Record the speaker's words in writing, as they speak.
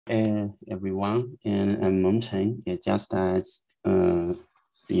Everyone, and I'm Meng Chen. Just as you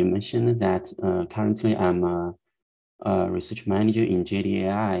mentioned that currently I'm a research manager in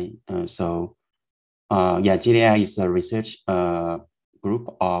JDAI. JDAI is a research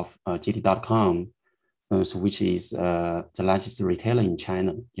group of JD.com, which is the largest retailer in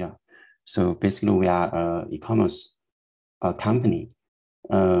China. Yeah, so basically we are an e-commerce company.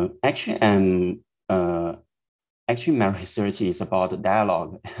 Actually, my research is about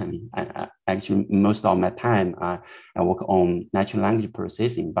dialogue. Actually, most of my time, I work on natural language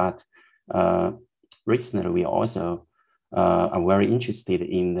processing, but recently we also are very interested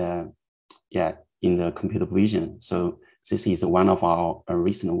in the computer vision. So this is one of our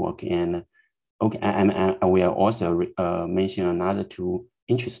recent work. And okay, I will also mention another two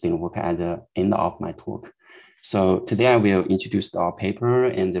interesting work at the end of my talk. So today I will introduce our paper,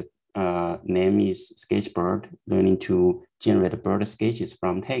 and the name is SketchBird, learning to generate bird sketches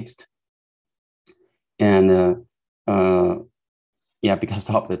from text. And because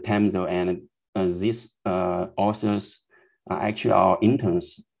of the time though, and these authors are actually our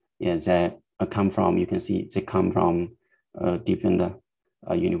interns. Yeah, they come from, you can see they come from different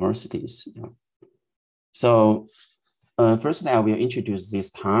universities. Yeah. So first I will introduce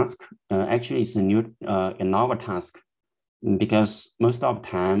this task. Actually, it's a novel task, because most of the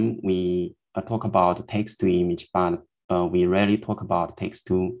time we talk about text to image, but we rarely talk about text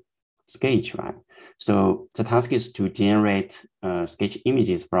to sketch, right? So the task is to generate sketch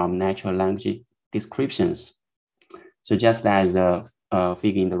images from natural language descriptions. So just as the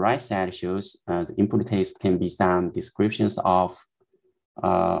figure in the right side shows, the input text can be some descriptions of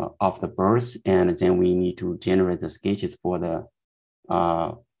the birds, and then we need to generate the sketches for the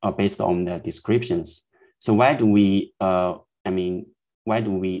based on the descriptions. So why do we want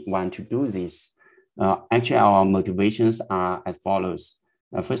to do this? Actually, our motivations are as follows.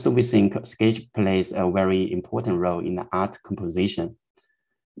 First, we think sketch plays a very important role in the art composition.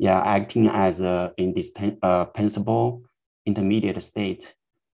 Yeah, acting as an indispensable intermediate state.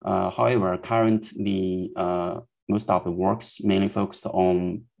 However, currently, most of the works mainly focus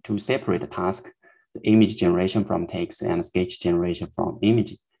on two separate tasks: the image generation from text and sketch generation from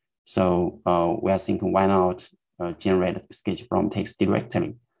image. So we are thinking, why not generate a sketch from text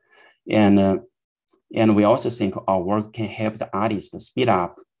directly? And we also think our work can help the artist speed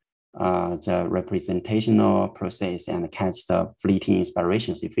up the representational process and catch the fleeting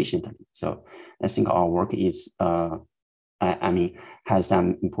inspirations efficiently. So I think our work is, has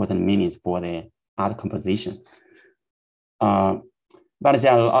some important meanings for the art composition. But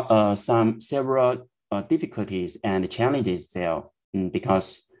there are several difficulties and challenges there,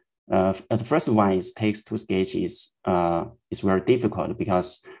 because the first one is text to sketch is very difficult,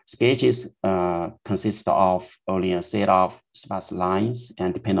 because sketches consist of only a set of sparse lines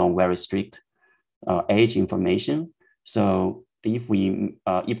and depend on very strict age information. So if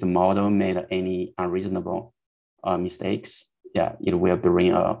the model made any unreasonable mistakes, yeah, it will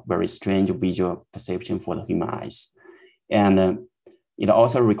bring a very strange visual perception for the human eyes. And it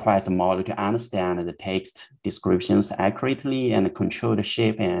also requires the model to understand the text descriptions accurately and control the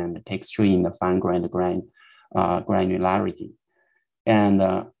shape and texture in the fine-grained granularity. And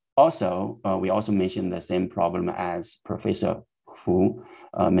we also mentioned the same problem as Professor Hu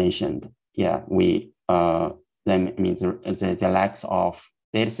mentioned. Yeah, that means the lack of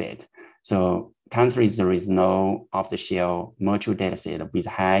dataset. So currently there is no off-the-shelf virtual dataset with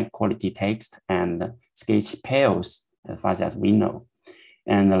high-quality text and sketch pairs, as far as we know.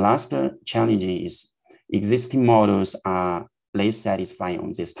 And the last challenge is existing models are less satisfying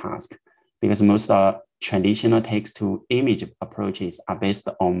on this task, because most traditional text-to-image approaches are based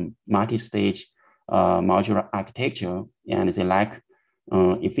on multi-stage modular architecture, and they lack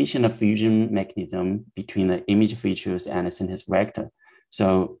efficient fusion mechanism between the image features and the sentence vector.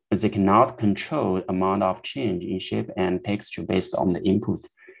 So they cannot control the amount of change in shape and texture based on the input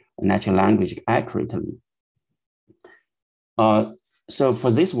natural language accurately. So for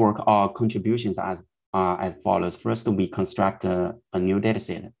this work, our contributions are as follows. First, we construct a new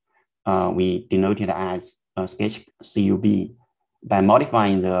dataset. We denote it as a sketch CUB by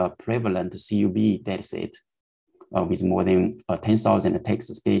modifying the prevalent CUB dataset with more than 10,000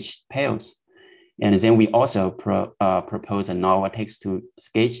 text sketch pairs. And then we also propose a novel text to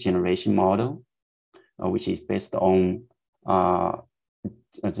sketch generation model, which is based on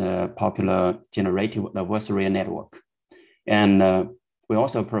the popular Generative Adversarial Network. And we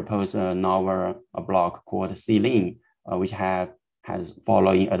also propose a novel block called CLIN, which has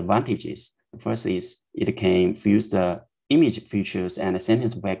following advantages. The first is it can fuse the image features and the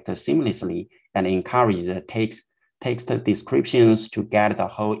sentence vector seamlessly and encourage the text text descriptions to get the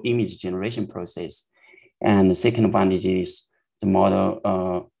whole image generation process. And the second advantage is the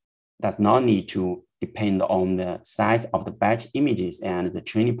model does not need to depend on the size of the batch images, and the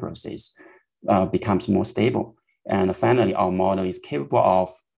training process becomes more stable. And finally, our model is capable of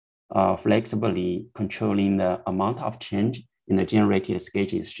flexibly controlling the amount of change in the generated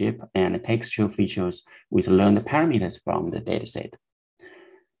sketches shape and textual features with learned parameters from the dataset.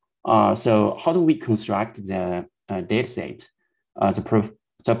 So how do we construct the dataset?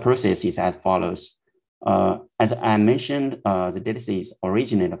 The process is as follows. As I mentioned, the dataset is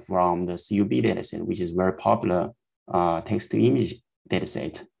originated from the CUB dataset, which is very popular text-to-image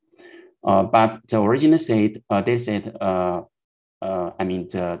dataset. But the original dataset,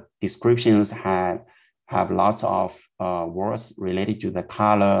 the descriptions have lots of words related to the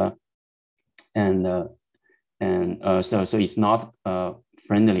color, and so it's not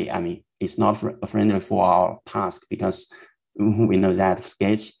friendly. It's not friendly for our task, because we know that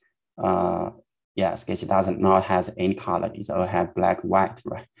Sketch, Sketch does not have any color. It all have black, white,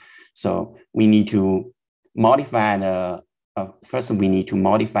 right? So we need to modify the first. We need to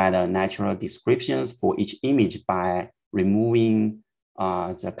modify the natural descriptions for each image by removing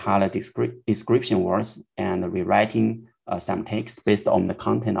the color description words and rewriting some text based on the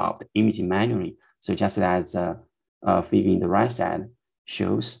content of the image manually. So just as figure in the right side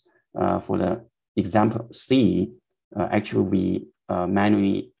shows, for the example C, actually we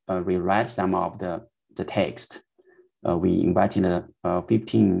manually rewrite some of the text. We invited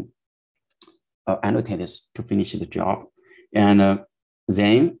 15 annotators to finish the job. And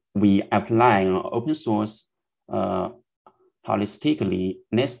then we apply an open source holistically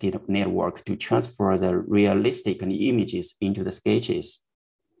nested network to transfer the realistic images into the sketches.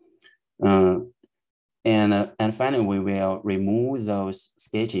 And finally, we will remove those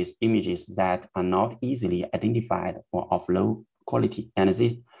sketches images that are not easily identified or of low quality. And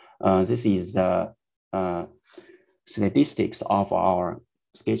this is the statistics of our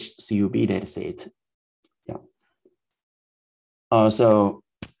Sketch CUB dataset. Yeah. So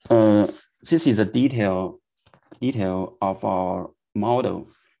this is a detail of our model.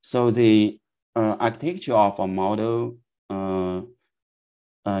 So the architecture of our model,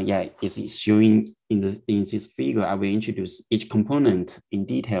 is showing in this figure. I will introduce each component in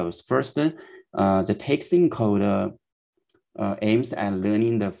details. First, the text encoder aims at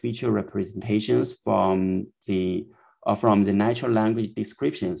learning the feature representations from the natural language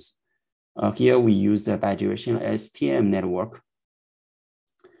descriptions. Here we use the bidirectional STM network,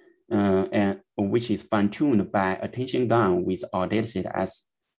 and which is fine-tuned by attention gun with our dataset as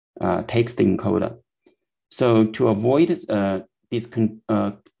text encoder. So to avoid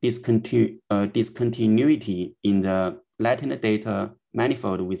discontinuity in the latent data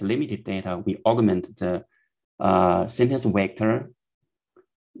manifold with limited data, we augment the sentence vector,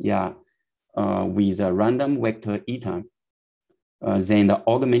 with a random vector eta. Then the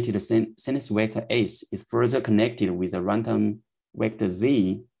augmented sentence vector S is further connected with a random vector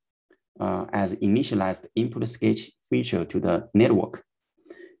Z as initialized input sketch feature to the network.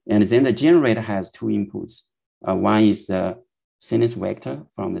 And then the generator has two inputs. One is the sentence vector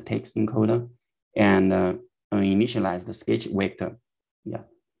from the text encoder, and initialize the sketch vector.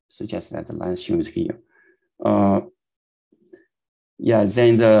 So just that the line shows here. Then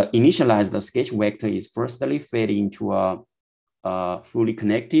the initialized sketch vector is firstly fed into a fully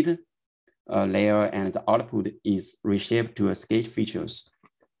connected layer, and the output is reshaped to a sketch features.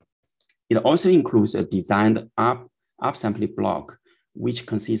 It also includes a designed upsampling block, which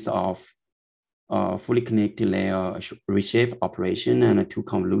consists of fully connected layer reshape operation and two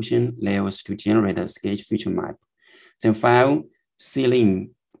convolution layers to generate a sketch feature map. Then 5 CLIN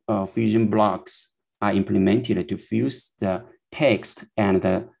fusion blocks are implemented to fuse the text and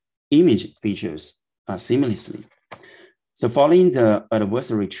the image features seamlessly. So following the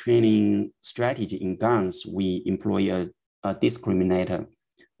adversary training strategy in GANs, we employ a discriminator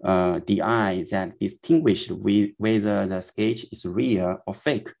DI that distinguishes whether the sketch is real or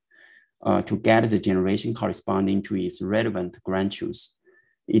fake to get the generation corresponding to its relevant grantures.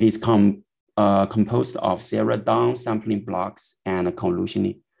 It is composed of several down sampling blocks and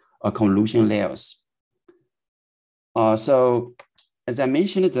convolution layers. So as I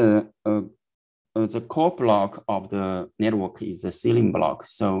mentioned, the core block of the network is the ceiling block.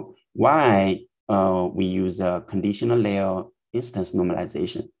 So why we use a conditional layer-instance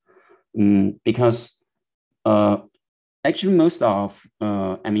normalization? Because actually most of,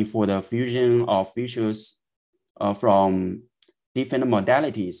 for the fusion of features from different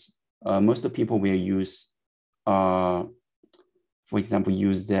modalities, most people will use, for example,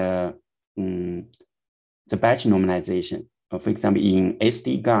 use the the batch normalization. For example, in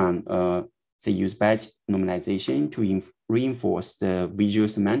SD-GAN, they use batch normalization to reinforce the visual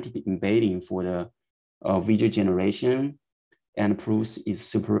semantic embedding for the visual generation and proves its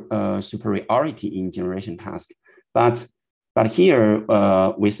superiority in generation task. But here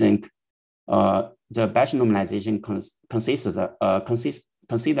we think the batch normalization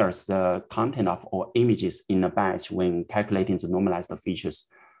considers the content of all images in a batch when calculating the normalized features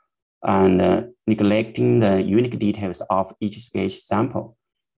and neglecting the unique details of each sketch sample.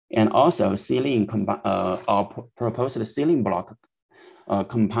 And also CLIN, our proposed CLIN block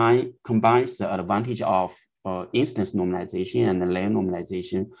combines the advantage of instance normalization and layer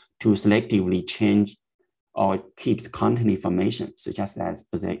normalization to selectively change or keep the content information, such as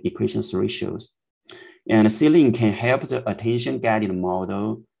the equation 3 shows. And CLIN can help the attention-guided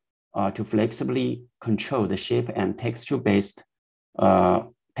model to flexibly control the shape and texture based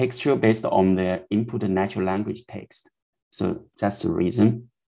on the input natural language text. So that's the reason.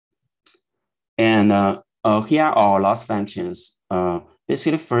 And here are our loss functions.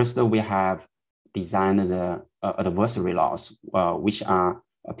 Basically, first we have designed the adversary loss, which are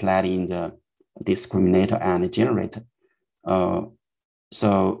applied in the discriminator and generator.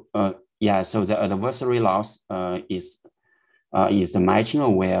 So the adversary loss is the matching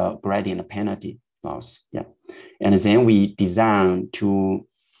aware gradient penalty loss. Yeah, and then we design two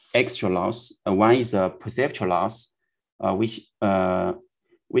extra loss. One is a perceptual loss, which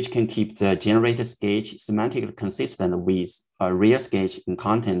can keep the generated sketch semantically consistent with a real sketch in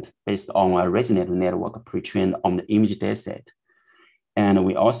content based on a resonator network pre-trained on the image dataset. And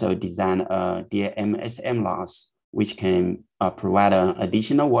we also design a DMSM loss, which can provide an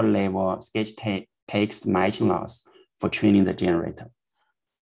additional word level sketch text matching loss for training the generator.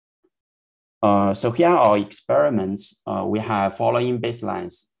 So here are our experiments. We have following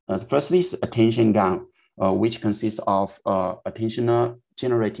baselines. Firstly is attention GAN, which consists of attentional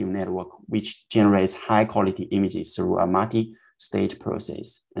generative network, which generates high quality images through a multi-stage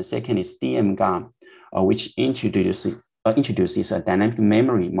process. And second is DM-GAN, which introduces a dynamic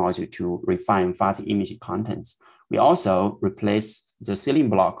memory module to refine fuzzy image contents. We also replace the CLIN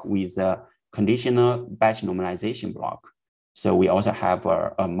block with a conditional batch normalization block. So we also have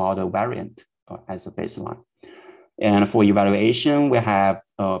a model variant as a baseline. And for evaluation, we have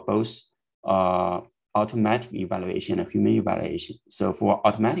both automatic evaluation and human evaluation. So for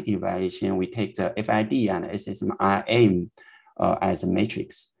automatic evaluation, we take the FID and SSMIM as a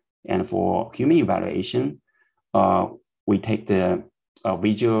matrix. And for human evaluation, we take the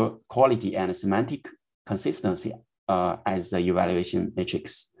visual quality and semantic consistency as the evaluation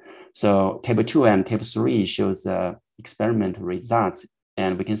matrix. So table 2 and table 3 shows the experimental results.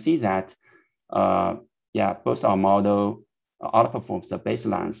 And we can see that, both our model outperforms the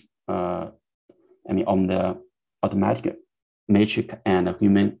baselines on the automatic metric and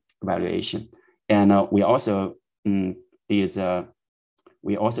human evaluation. And we also did the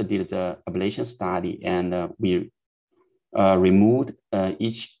ablation study, and we removed the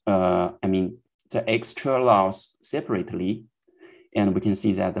extra loss separately, and we can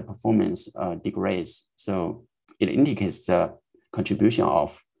see that the performance degrades. So it indicates the contribution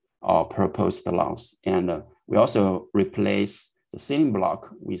of our proposed loss. And we also replace the CLIN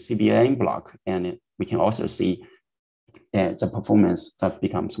block with CBN block, and we can also see that the performance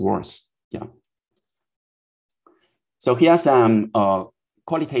becomes worse. Yeah. So here's some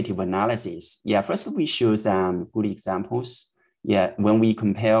qualitative analysis. Yeah, first we show some good examples. Yeah, when we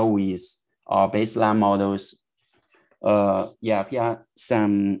compare with our baseline models, here are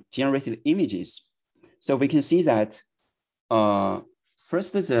some generated images. So we can see that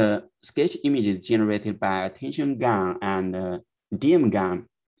first, the sketch images generated by attention GAN and DM GAN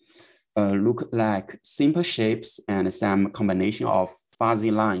look like simple shapes and some combination of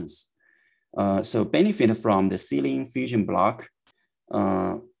fuzzy lines. So benefit from the CLIN fusion block,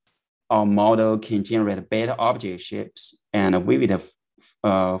 our model can generate better object shapes and vivid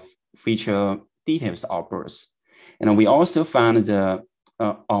feature details outbursts. And we also found that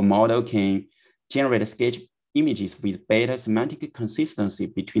our model can generate sketch images with better semantic consistency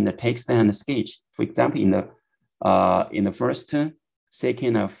between the text and the sketch. For example, in the first,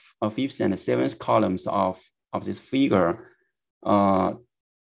 second, fifth, and seventh columns of this figure, the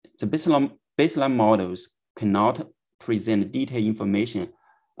baseline models cannot present detailed information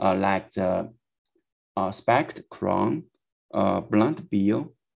like the specked crown, blunt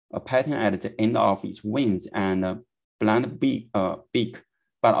bill, a pattern at the end of its wings, and blunt beak.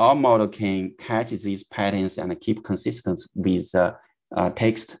 But our model can catch these patterns and keep consistent with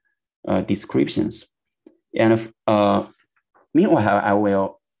text descriptions. And meanwhile, I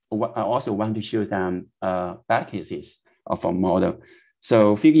will I also want to show some bad cases of a model.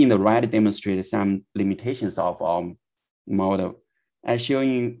 So figure in the right demonstrates some limitations of our model. As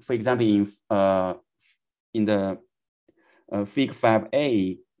showing, for example, in the Fig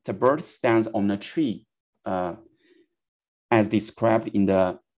 5a, the bird stands on a tree as described in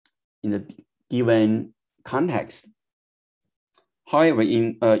the given context. However,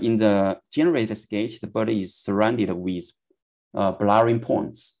 in the generated sketch, the bird is surrounded with blurring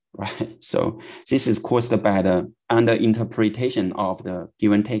points, right? So this is caused by the underinterpretation of the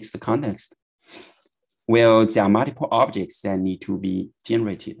given text context. Well, there are multiple objects that need to be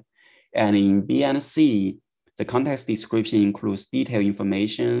generated. And in B and C, the context description includes detailed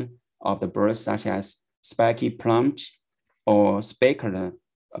information of the bird, such as spiky plumage or specular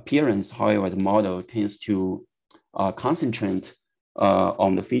appearance. However, the model tends to concentrate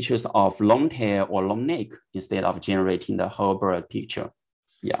on the features of long tail or long neck instead of generating the whole bird picture.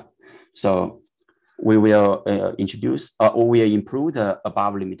 Yeah, so we will introduce or we will improve the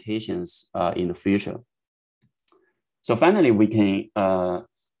above limitations in the future. So finally, we can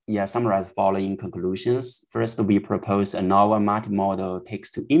summarize following conclusions. First, we propose a novel multimodal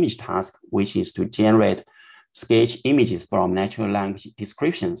text-to-image task, which is to generate sketch images from natural language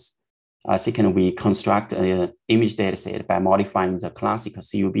descriptions. Second, we construct an image dataset by modifying the classical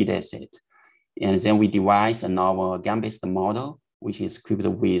CUB dataset. And then we devise a novel GAN-based model, which is equipped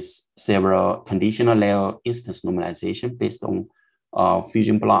with several conditional layer-instance normalization based on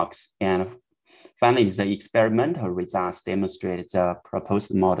fusion blocks. And finally, the experimental results demonstrate the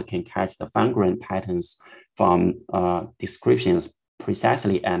proposed model can catch the fine-grained patterns from descriptions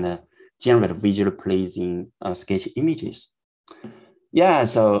precisely and generate visually pleasing sketch images. Yeah,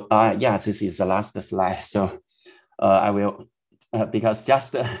 so this is the last slide. So I will, because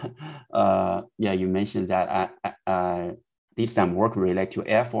just, you mentioned that I did some work related to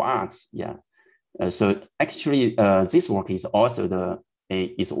air for arts. Yeah, so actually this work is also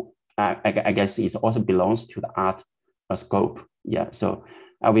I guess it also belongs to the art scope. Yeah, so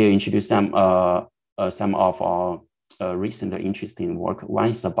I will introduce some of our recent interesting work. One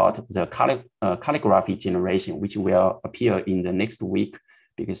is about the calligraphy generation, which will appear in the next week,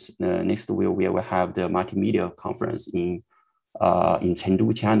 because next week we will have the multimedia conference in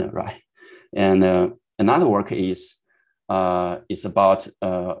Chengdu, China, right? And another work is about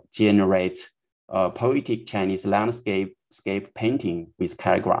generate poetic Chinese landscape painting with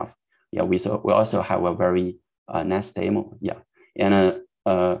calligraph. Yeah, we also have a very nice demo. Yeah, and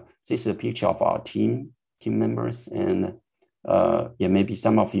this is a picture of our team members, and maybe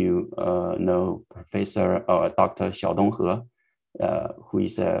some of you know Professor Dr. Xiaodong He, who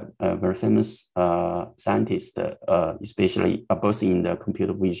is a very famous scientist, especially both in the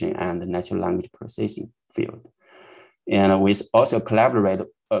computer vision and the natural language processing field. And we also collaborate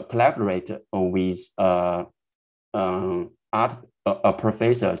with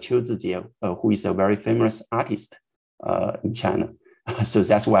Professor Qiu Zijie, who is a very famous artist in China. So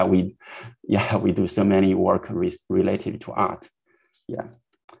that's why we do so many work related to art. Yeah.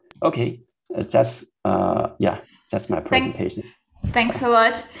 Okay. That's my presentation. Thanks a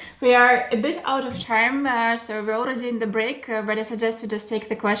lot. We are a bit out of time, so we're already in the break, but I suggest we just take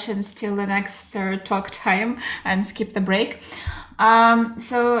the questions till the next talk time and skip the break.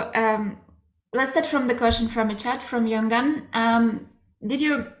 Let's start from the question from a chat from Yonggan. Did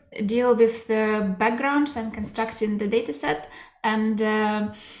you deal with the background when constructing the dataset? And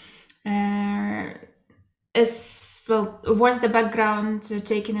was the background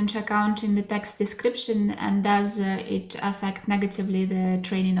taken into account in the text description, and does it affect negatively the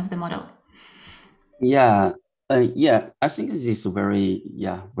training of the model? Yeah, I think this is a very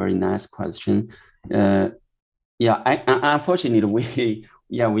nice question. Unfortunately,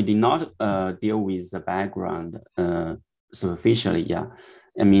 we did not deal with the background superficially. Yeah,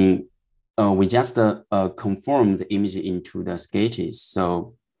 I mean, we just conform the image into the sketches.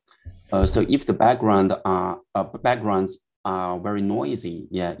 So if the backgrounds are very noisy,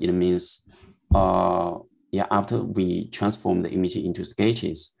 it means after we transform the image into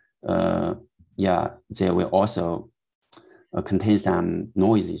sketches, they will also contain some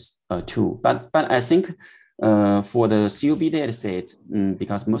noises too. But I think for the CUB dataset,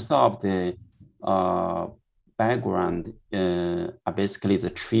 because most of the background are basically the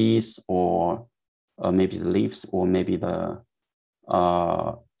trees or maybe the leaves or maybe the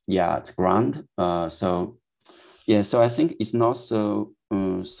ground. So I think it's not so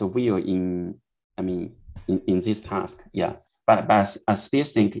severe in this task. Yeah, but I still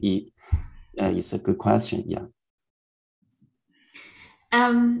think it's a good question. Yeah.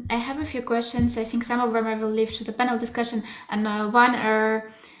 I have a few questions. I think some of them I will leave to the panel discussion, and one are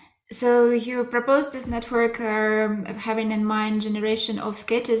So you proposed this network having in mind generation of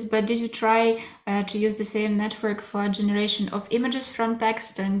sketches, but did you try to use the same network for generation of images from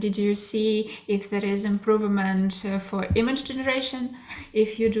text? And did you see if there is improvement for image generation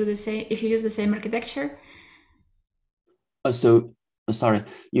if you do the same, if you use the same architecture? Sorry,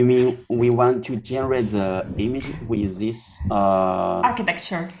 you mean we want to generate the image with this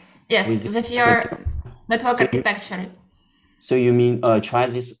Architecture? Yes, with your network so architecture. So you mean try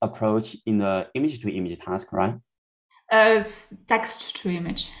this approach in the image-to-image task, right? Text to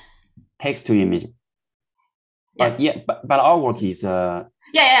image. Text to image. Yeah. But our work is yeah.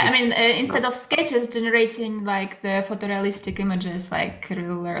 I mean, instead of sketches, generating like the photorealistic images, like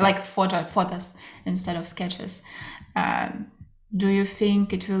like photos instead of sketches. Do you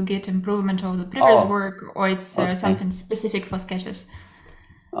think it will get improvement of the previous work, or it's something specific for sketches?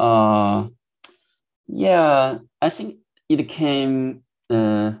 Yeah, I think it can.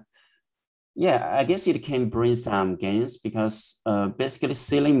 Yeah, I guess it can bring some gains because basically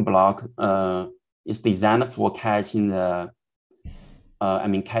ceiling block is designed for catching the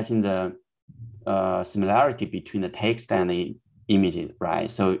catching the similarity between the text and the images, right?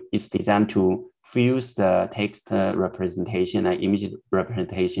 So it's designed to fuse the text representation and image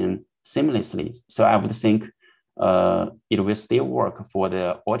representation seamlessly. So I would think it will still work for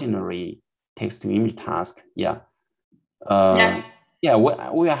the ordinary text to image task. Yeah. Yeah,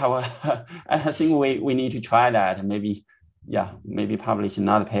 we have. I think we need to try that. Maybe, yeah, maybe publish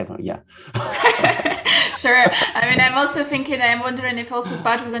another paper. Yeah. Sure. I mean, I'm also thinking. I'm wondering if also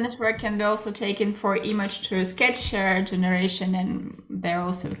part of the network can be also taken for image to sketch generation, and there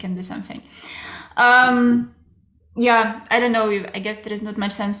also can be something. Yeah, I don't know. I guess there is not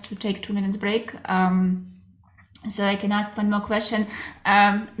much sense to take 2 minutes break. So I can ask one more question.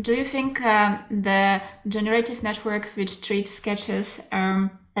 Do you think the generative networks which treat sketches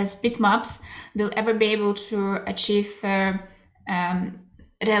as bitmaps will ever be able to achieve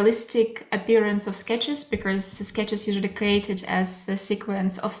realistic appearance of sketches? Because the sketches usually created as a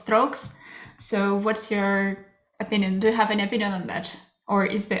sequence of strokes. So what's your opinion? Do you have any opinion on that? Or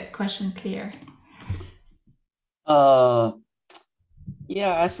is the question clear?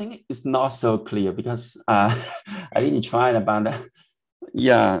 Yeah, I think it's not so clear because I didn't try it, but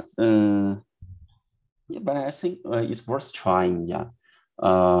yeah, yeah, but I think it's worth trying. Yeah,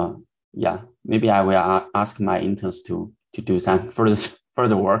 yeah, maybe I will ask my interns to do some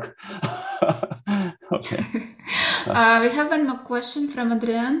further work. Okay. We have one more question from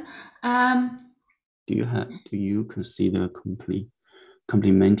Adrian. Do you consider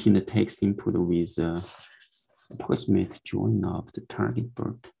complementing the text input with approximate join of the target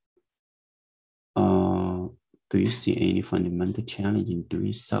bird? Do you see any fundamental challenge in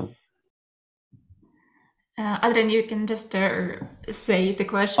doing so? Adrian, you can just say the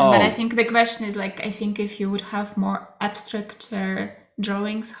question, but I think the question is like, I think if you would have more abstract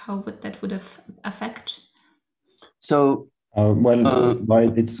drawings, how would that affect? So,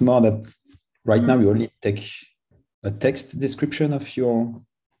 it's more that right now we only take a text description of your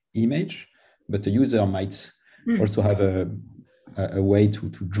image, but the user might also have a way to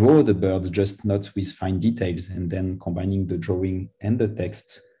draw the bird, just not with fine details, and then combining the drawing and the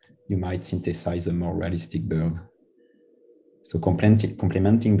text, you might synthesize a more realistic bird. So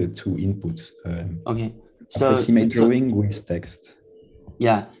complementing the two inputs. Okay. So approximate drawing with text.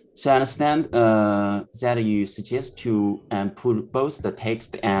 Yeah. So I understand that you suggest to put both the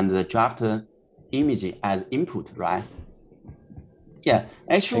text and the draft image as input, right? Yeah.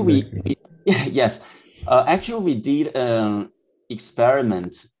 Actually, exactly. yes. Actually, we did an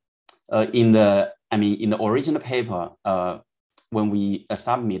experiment in the original paper when we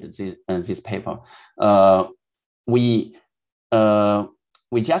submitted this paper. We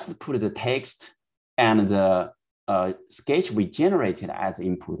just put the text and the sketch we generated as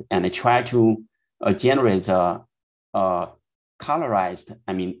input, and I try to generate the colorized.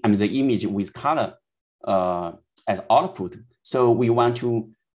 The image with color as output. So we want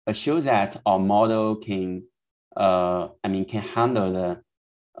to show that our model can can handle the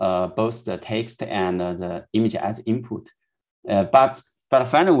both the text and the image as input. But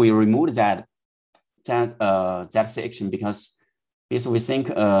finally we removed that section because we think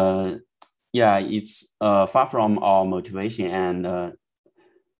it's far from our motivation, and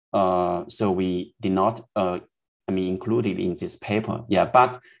so we did not include it in this paper. Yeah,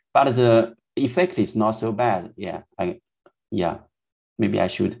 but the effect is not so bad. Yeah, maybe I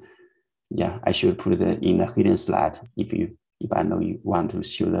should put it in a hidden slide if I know you want to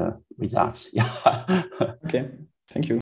show the results. Yeah. Okay, thank you.